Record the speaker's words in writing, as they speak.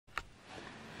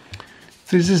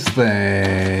This is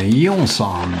the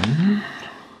Junsun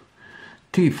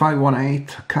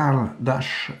T518 car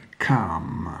dash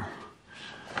cam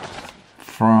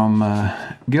from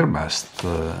GearBest.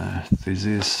 This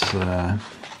is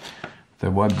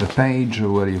the web page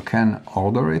where you can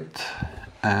order it,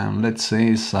 and let's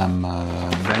see some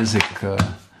basic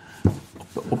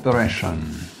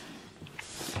operation.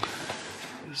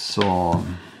 So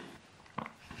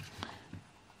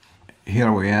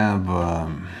here we have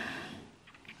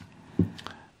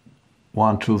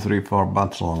 1, 2, 3, 4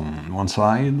 buttons on one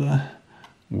side.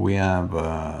 We have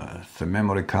the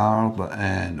memory card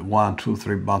and 1, 2,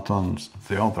 3 buttons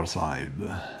the other side.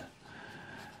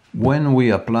 When we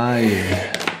apply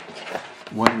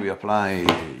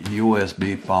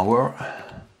USB power,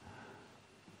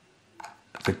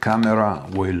 the camera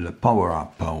will power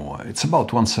up. It's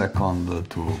about 1 second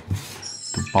to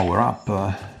power up.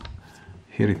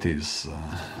 Here it is.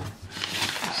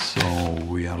 So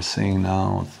we are seeing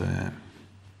now the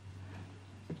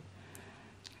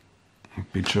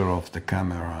picture of the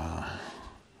camera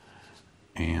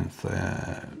in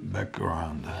the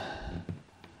background.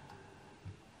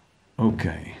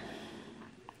 Okay.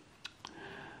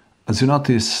 As you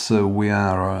notice, we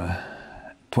are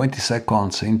 20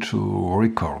 seconds into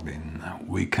recording.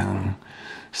 We can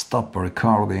stop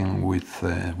recording with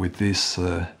this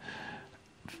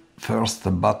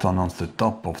first button on the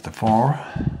top of the 4.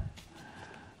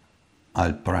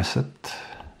 I'll press it.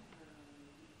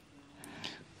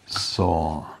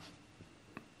 So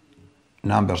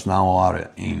numbers now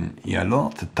are in yellow,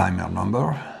 the timer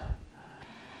number.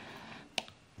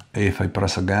 If I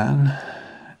press again,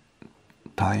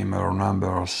 timer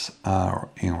numbers are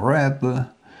in red,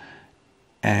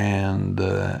 and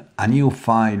a new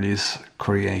file is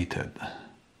created.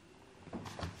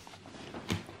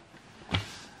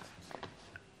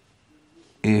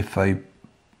 If I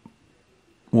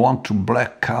want to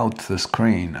black out the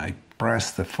screen, I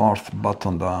press the 4th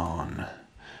button down,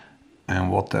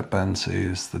 and what happens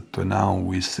is that now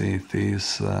we see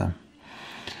this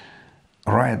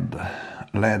red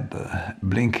LED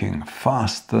blinking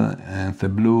fast and the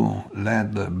blue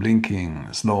LED blinking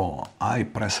slow. I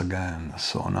press again,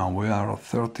 so now we are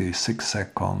 36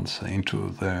 seconds into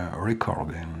the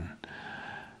recording.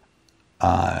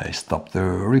 I stop the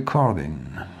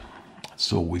recording,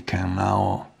 so we can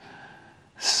now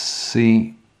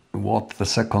see what the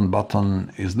second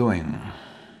button is doing.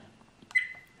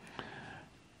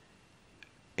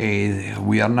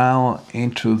 We are now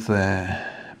into the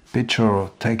picture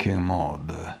taking mode.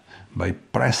 By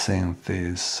pressing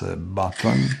this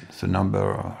button, the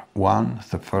number 1,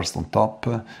 the first on top,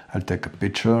 I'll take a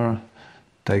picture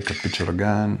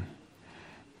again,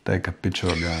 take a picture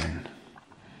again.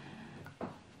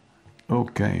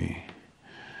 Okay.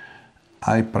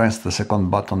 I press the second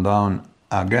button down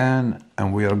again,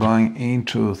 and we are going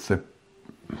into the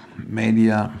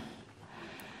media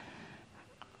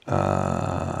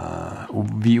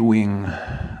viewing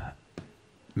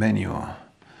menu,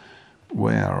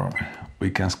 where we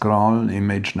can scroll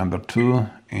image number 2,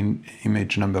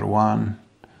 image number 1,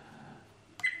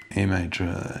 image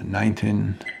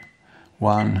 19,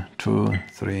 1, 2,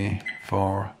 3,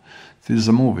 4. This is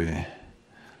a movie.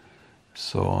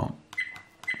 So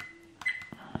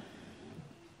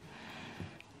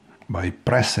by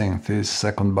pressing this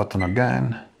second button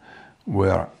again,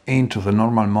 we're into the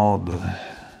normal mode.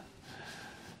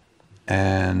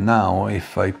 And now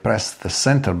if I press the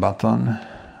center button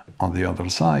on the other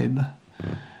side,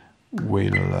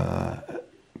 we'll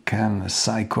can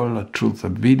cycle through the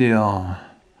video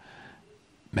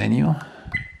menu,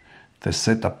 the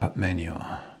setup menu,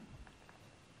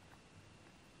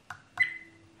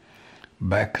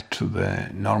 back to the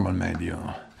normal menu.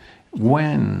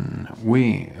 When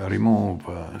we remove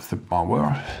the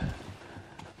power,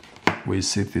 we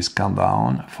see this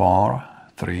countdown: 4,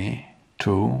 3,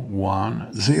 2,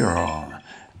 1, 0,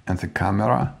 and the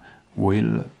camera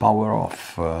will power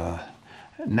off.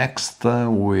 Next,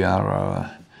 we are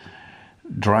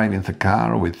driving the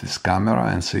car with this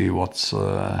camera and see what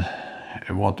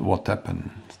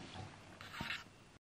happens.